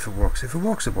see if it works. If it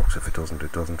works, it works. If it doesn't,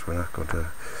 it doesn't. We're not going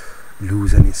to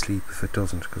lose any sleep if it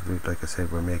doesn't, because like I said,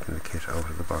 we're making the kit out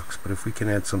of the box. But if we can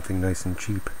add something nice and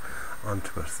cheap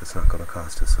onto it that's not going to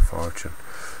cost us a fortune,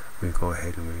 we'll go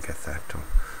ahead and we'll get that done.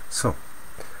 So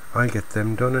I'll get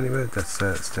them done anyway. That's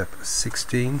step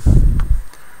 16,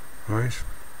 right?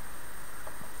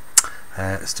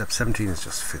 Step 17 is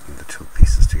just fitting the two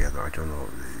pieces together. I don't know,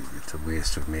 it's a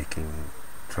waste of making,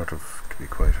 sort of, to be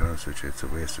quite honest with you, it's a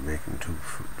waste of making two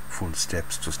full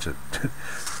steps just to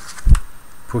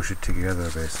push it together.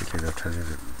 Basically they're telling you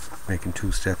that making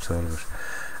 2 steps out of it,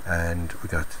 and we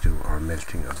got to do our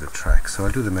melting of the tracks. So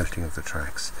I'll do the melting of the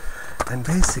tracks, and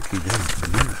basically then,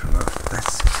 believe it or not,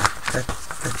 that's it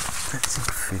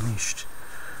finished.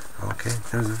 Okay,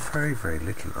 there's very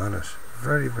little on it,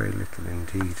 very little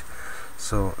indeed.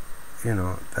 So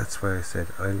that's why I said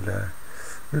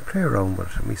we'll play around with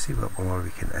it and we see what more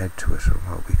we can add to it, or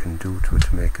what we can do to it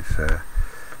to make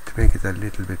it a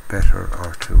little bit better,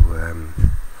 or to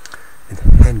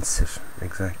enhance it.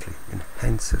 Exactly,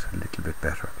 enhance it a little bit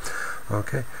better.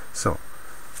 Okay, so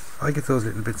I'll get those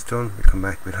little bits done. We'll come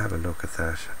back, we'll have a look at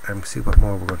that and see what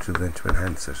more we're going to do then to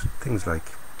enhance it. Things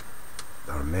like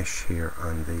our mesh here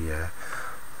on the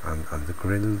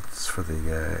grills for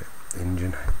the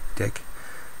engine deck,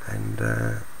 and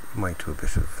we might do a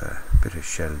bit of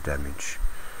shell damage.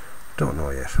 Don't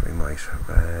know yet. We might.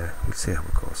 We'll see how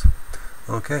it goes.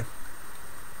 Okay.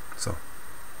 So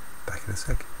back in a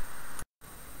sec.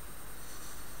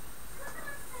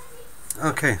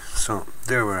 Okay. So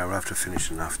there we are. After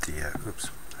finishing off the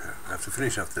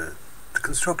the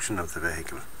construction of the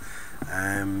vehicle.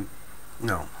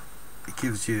 No, it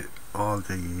gives you all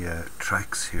the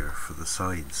tracks here for the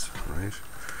sides, right?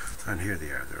 And here they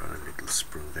are. They're on a little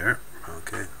sprue there.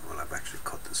 Okay, well I've actually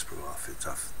cut the sprue off. It's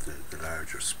off the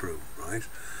larger sprue, right?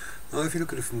 Now if you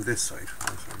look at it from this side,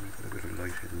 sorry, we've got a bit of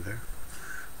light in there.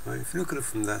 Right, if you look at it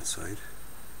from that side,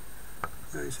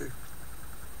 there you see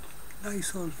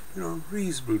nice old,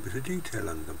 reasonable bit of detail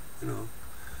on them,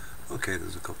 Okay,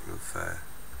 there's a couple of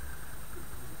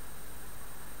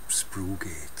sprue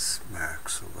gates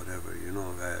marks or whatever,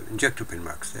 injector pin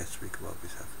marks, yes, we could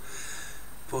always have.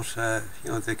 But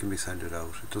they can be sanded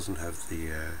out. It doesn't have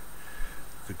the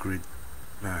grid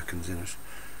markings in it.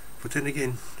 But then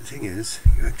again, the thing is,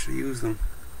 you actually use them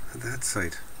on that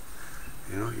side.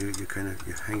 You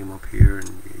hang them up here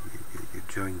and you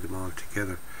join them all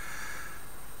together.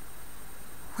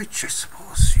 Which I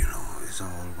suppose, is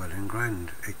all well and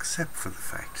grand, except for the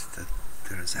fact that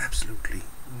there is absolutely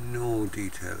no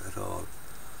detail at all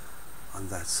on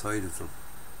that side of them.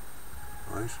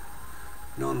 Right?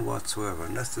 None whatsoever,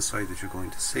 and that's the side that you're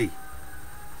going to see.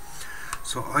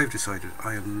 So I've decided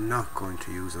I am not going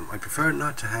to use them. I prefer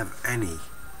not to have any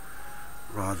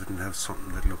rather than have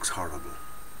something that looks horrible.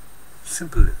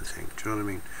 Simple little thing, do you know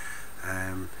what I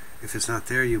mean? If it's not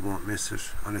there, you won't miss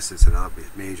it, unless it's an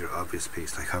major obvious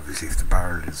piece. Like obviously if the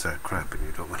barrel is crap and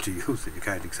you don't want to use it, you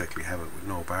can't exactly have it with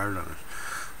no barrel on it.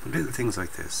 But little things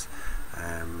like this,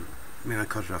 I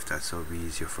cut it off that so it would be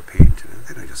easier for painting, and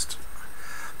then I just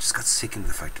got sick of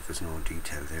the fact that there's no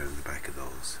detail there in the back of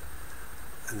those,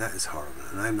 and that is horrible,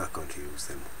 and I'm not going to use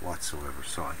them whatsoever.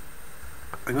 So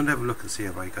I'm going to have a look and see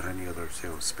if I got any other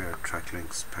spare track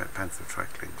links, Panther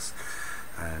track links.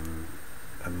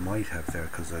 I might have there,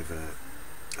 because I've a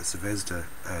Zvezda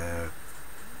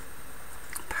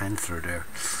Panther there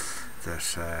that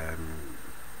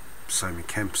Simon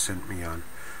Kemp sent me on,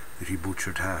 that he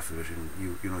butchered half of it, and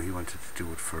he wanted to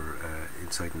do it for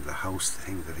inside in the house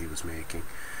thing that he was making.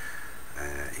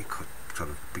 He cut sort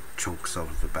of big chunks out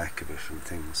of the back of it and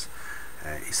things.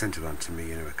 He sent it on to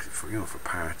me for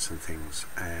parts and things.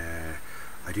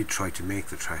 I did try to make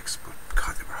the tracks, but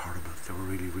God, they were horrible. They were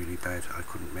really bad. I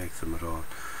couldn't make them at all.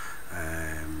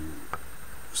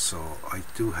 So I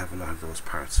do have a lot of those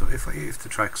parts. So if the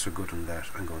tracks are good on that,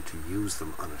 I'm going to use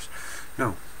them on it.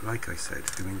 Now, like I said,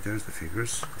 there's the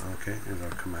figures. Okay, there's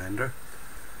our commander.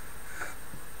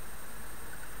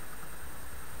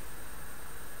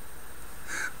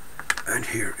 And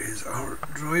here is our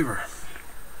driver.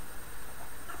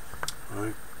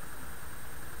 Right.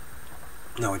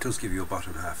 Now it does give you a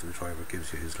bottom half, and the driver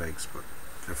gives you his legs, but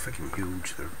they're freaking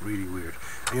huge. They're really weird,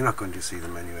 and you're not going to see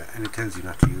them anyway. And it tells you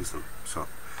not to use them. So,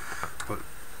 but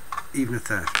even at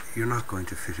that, you're not going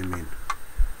to fit him in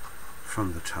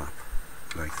from the top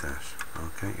like that.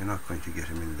 Okay, you're not going to get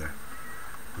him in there,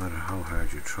 no matter how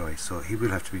hard you try. So he will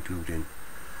have to be glued in,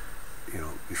 you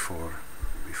know, before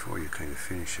you kind of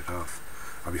finish it off,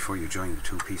 or before you join the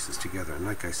two pieces together. And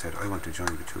like I said, I want to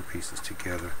join the two pieces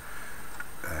together,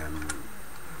 and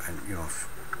you know,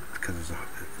 because there's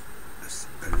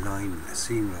a line, a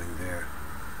seam line there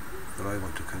that I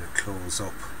want to kind of close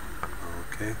up.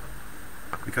 Okay,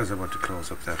 because I want to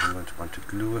close up that, I'm going to want to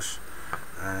glue it.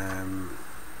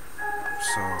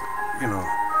 So, you know,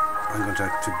 I'm going to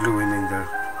have to glue in there,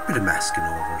 a bit of masking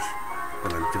over it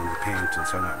when I'm doing the painting,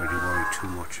 so I'm not really worried too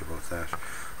much about that.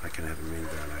 I can have him in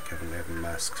there and I can have him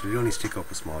masked. So they only stick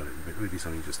up a small little bit, really it's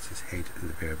only just his head and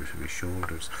the bare bit of his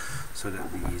shoulders, so that'll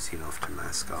be easy enough to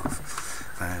mask off.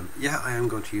 Yeah, I am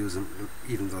going to use them,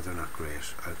 even though they're not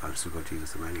great, I'm still going to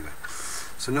use them anyway.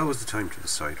 So now is the time to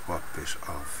decide what bit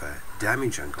of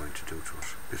damage I'm going to do to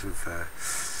it.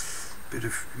 Bit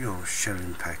of you know, shell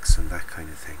impacts and that kind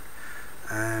of thing.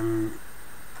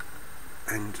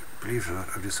 And believe it or not,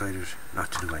 I've decided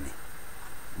not to do any.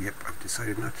 Yep, I've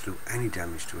decided not to do any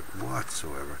damage to it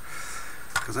whatsoever,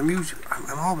 because I'm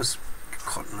always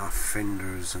cutting off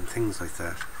fenders and things like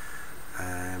that.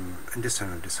 And this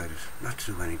time I've decided not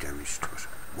to do any damage to it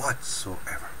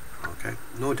whatsoever. Okay,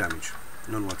 no damage,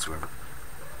 none whatsoever.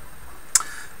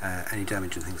 Any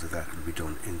damage and things like that will be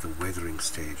done in the weathering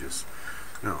stages.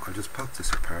 Now I'll just pop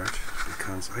this apart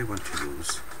because I want to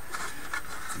use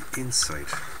the inside.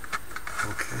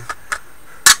 Okay,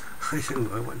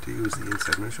 I want to use the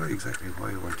inside, and I'll show you exactly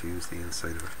why I want to use the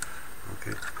inside of it.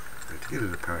 Okay, now to get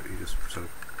it apart, you just sort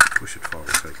of push it forward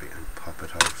slightly and pop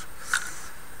it out.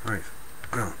 Right,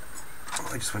 now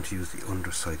I just want to use the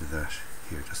underside of that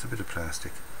here, just a bit of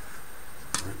plastic,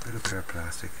 a bit of bare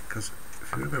plastic, because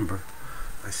if you remember,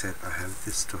 I said I have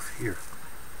this stuff here.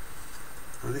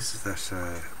 Now this is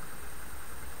that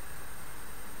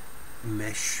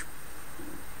mesh,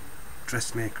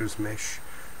 dressmaker's mesh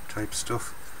type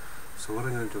stuff. So what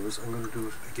I'm going to do is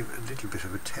give it a little bit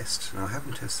of a test. Now I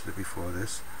haven't tested it before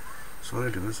this, so what I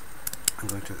do is I'm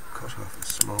going to cut off a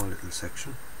small little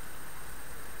section.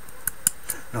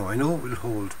 Now I know it will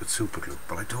hold with super glue,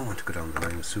 but I don't want to go down the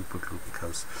line with super glue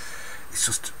because it's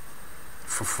just,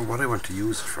 for what I want to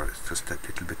use it for, it's just a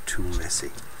little bit too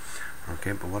messy.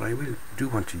 Okay, but what I do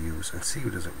want to use and see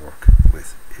what does it work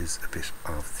with is a bit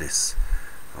of this.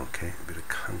 Okay, a bit of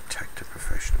Contact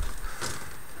Professional.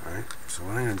 Alright, so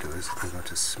what I'm going to do is I'm going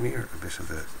to smear a bit of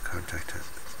the Contact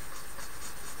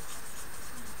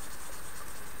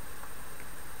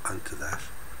onto that.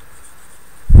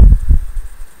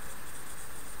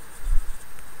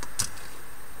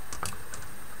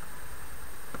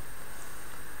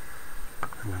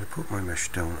 I'm going to put my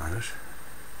mesh down on it.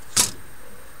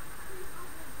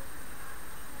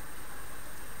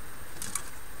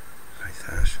 Like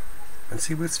that. And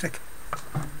see will it stick.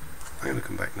 I'm going to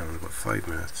come back now in about 5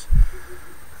 minutes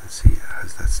and see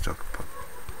has that stuck. But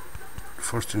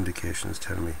first indications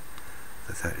tell me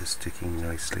that that is sticking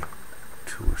nicely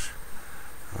to it.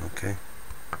 Okay.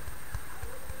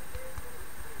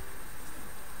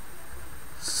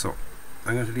 So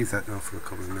I'm going to leave that now for a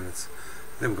couple of minutes.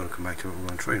 Then we're going to come back to it. We're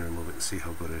going to try and remove it and see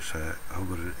how good it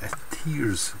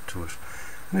adheres to it.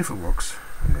 And if it works,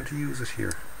 I'm going to use it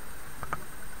here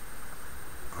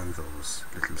on those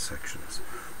little sections.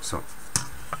 So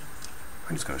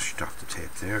I'm just going to stop the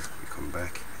tape there. We come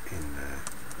back in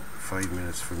 5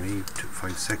 minutes for me,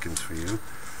 5 seconds for you,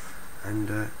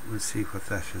 and we'll see what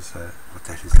that is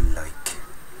like.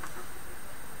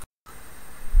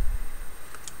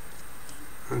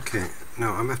 Okay,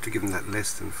 now I'm after giving that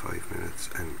less than 5 minutes,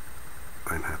 and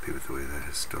I'm happy with the way that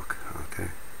is stuck.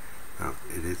 Okay, now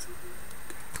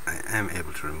I am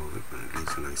able to remove it, but it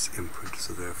leaves a nice imprint,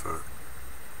 so therefore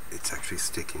it's actually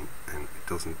sticking and it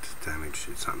doesn't damage,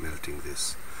 it's not melting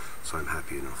this, so I'm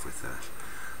happy enough with that.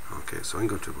 Okay, so I'm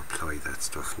going to apply that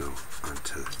stuff now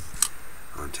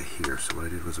onto here. So what I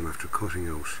did was I'm after cutting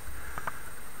out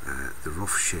the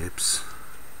rough shapes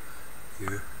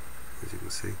here, as you can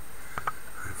see.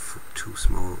 I have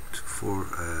four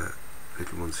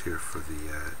little ones here for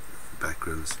the back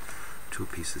grills, 2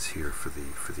 pieces here for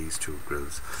these 2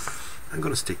 grills. I'm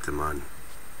going to stick them on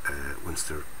once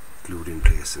they're glued in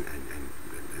place and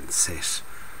set,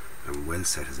 and well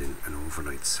set as in an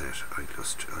overnight set. I'll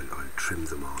trim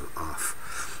them all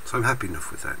off. So I'm happy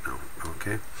enough with that now.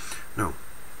 Okay, now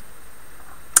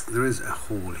there is a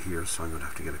hole here, so I'm going to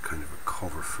have to get a kind of a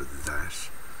cover for that.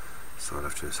 So I'll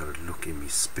have to sort of look in my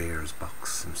spares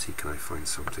box and see can I find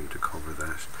something to cover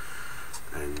that.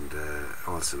 And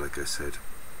also, like I said,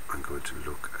 I'm going to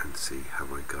look and see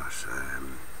have I got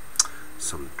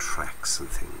some tracks and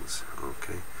things.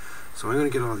 Okay, so I'm going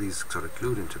to get all these sort of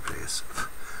glued into place.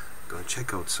 I'm going to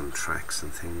check out some tracks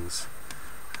and things,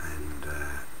 and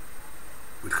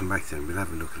we'll come back then. We'll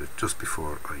have a look at it just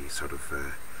before I sort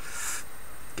of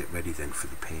get ready then for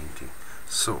the painting.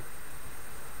 So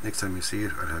next time you see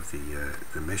it, I'll have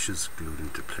the meshes glued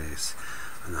into place,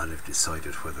 and I'll have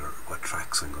decided what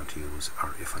tracks I'm going to use,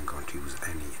 or if I'm going to use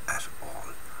any at all.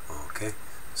 Okay,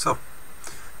 so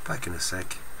back in a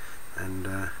sec,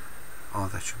 and all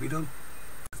that should be done.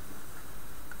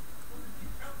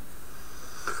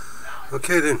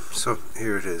 Okay then, so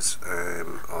here it is,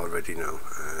 all ready now.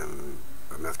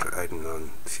 I'm after adding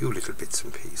on a few little bits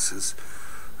and pieces.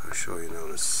 I'll show you now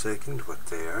in a second what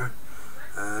they are.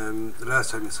 The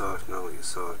last time you saw it, now you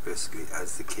saw it basically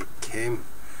as the kit came,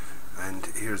 and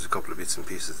here's a couple of bits and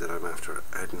pieces that I'm after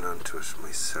adding on to it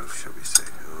myself, shall we say.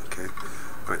 Okay,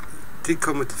 right, did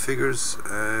come with the figures.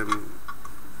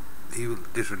 He will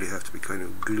literally have to be kind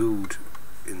of glued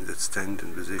in the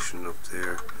standing position up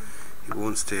there. He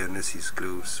won't stay unless he's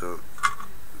glued, so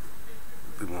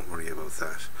we won't worry about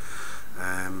that.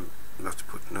 I'm after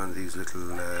putting on these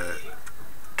little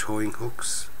towing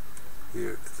hooks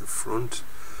here at the front.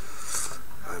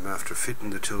 I'm after fitting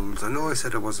the tools. I know I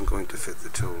said I wasn't going to fit the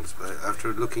tools, but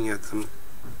after looking at them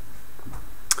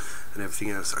and everything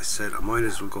else, I said I might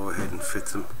as well go ahead and fit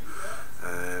them.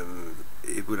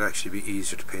 It would actually be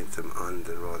easier to paint them on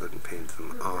than rather than paint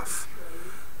them off.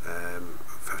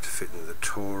 I've had to fit in the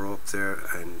toe up there,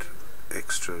 and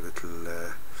extra little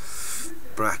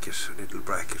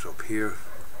bracket up here,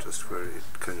 just where it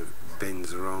kind of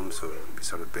bends around, so it would be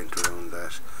sort of bent around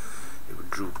that. It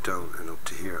would droop down and up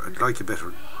to here. I'd like a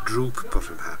better droop, but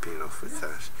I'm happy enough with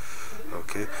that.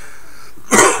 Okay.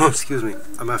 Excuse me.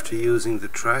 I'm after using the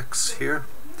tracks here.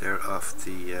 They're off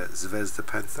the Zvezda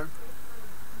PANTHER.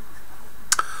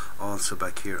 Also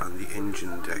back here on the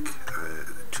engine deck,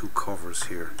 two covers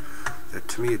here that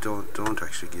TAMIYA don't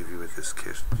actually give you with this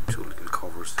kit. Two little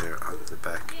covers there on the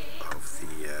back of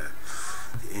the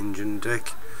engine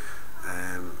deck.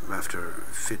 I'm after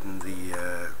fitting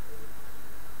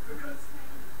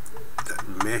that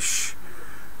mesh.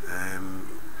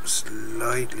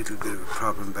 Slight little bit of a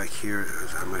problem back here.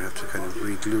 I might have to kind of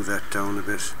re-glue that down a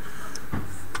bit.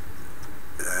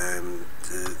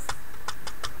 The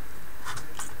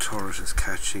turret is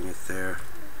catching it there,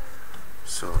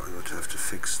 so I'm going to have to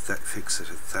fix it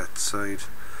at that side.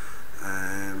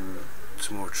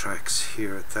 Some more tracks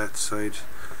here at that side.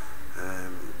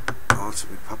 Also,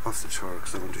 we pop off the turret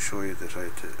because I want to show you that I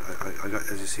got,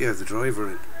 as you see, I have the driver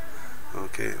in.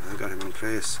 Okay, I got him in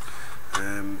place.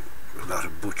 A lot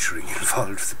of butchering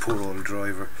involved with the poor old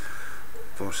driver,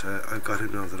 but I've got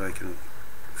him now that I can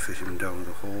fit him down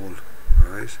the hole.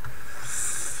 Right.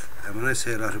 And when I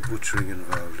say a lot of butchering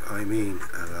involved, I mean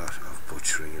a lot of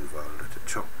butchering involved. I had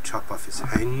to chop off his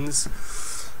hands.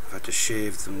 I've had to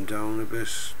shave them down a bit,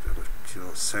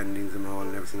 sanding them all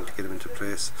and everything to get them into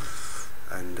place,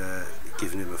 and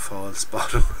giving him a false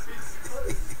bottom.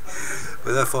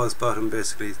 With that false bottom,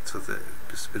 basically, so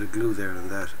just a bit of glue there and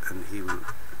that, and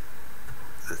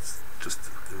that's just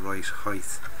the right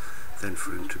height then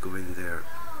for him to go in there.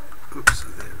 Oops,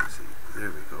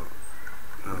 there we go.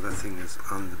 Now that thing is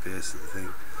on the base of the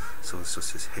thing, so it's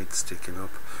just his head sticking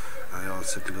up. I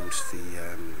also glued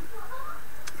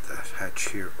that hatch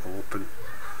here open,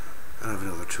 and I have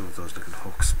another two of those little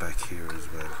hooks back here as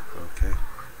well. Okay,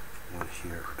 one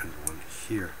here and one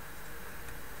here.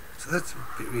 So that's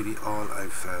really all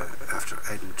I've after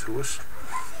adding to it.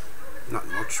 Not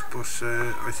much, but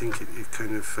I think it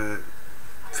kind of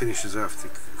finishes off the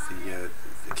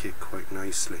kit quite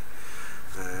nicely.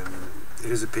 It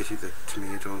is a pity that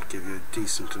TAMIYA don't give you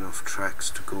decent enough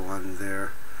tracks to go on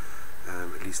there.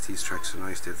 At least these tracks are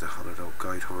nice. They have the hollowed out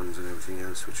guide horns and everything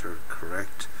else, which are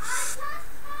correct.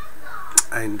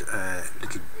 And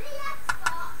little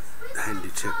handy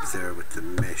tip there with the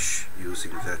mesh,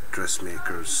 using that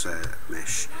dressmaker's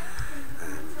mesh.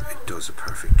 It does a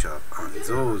perfect job on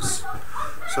those.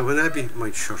 So when Abby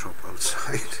might shut up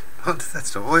outside, that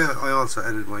stuff. Oh yeah, I also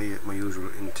added my usual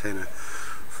antenna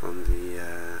from the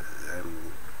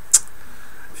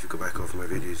if you go back over my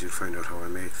videos, you'll find out how I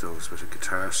make those with a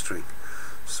guitar string.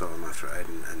 So I'm after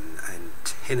adding an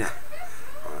antenna,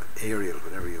 or aerial,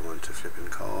 whatever you want to flip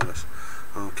and call it.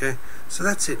 Okay, so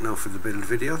that's it now for the build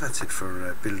video. That's it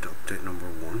for build update number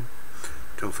 1.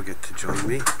 Don't forget to join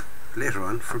me later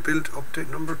on for build update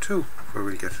number 2, where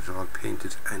we'll get it all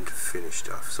painted and finished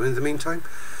off. So in the meantime,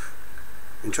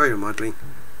 enjoy your modelling,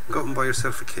 go out and buy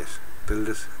yourself a kit, build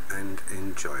it and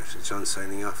enjoy it. It's John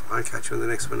signing off. I'll catch you in the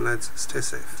next one, lads. Stay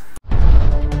safe.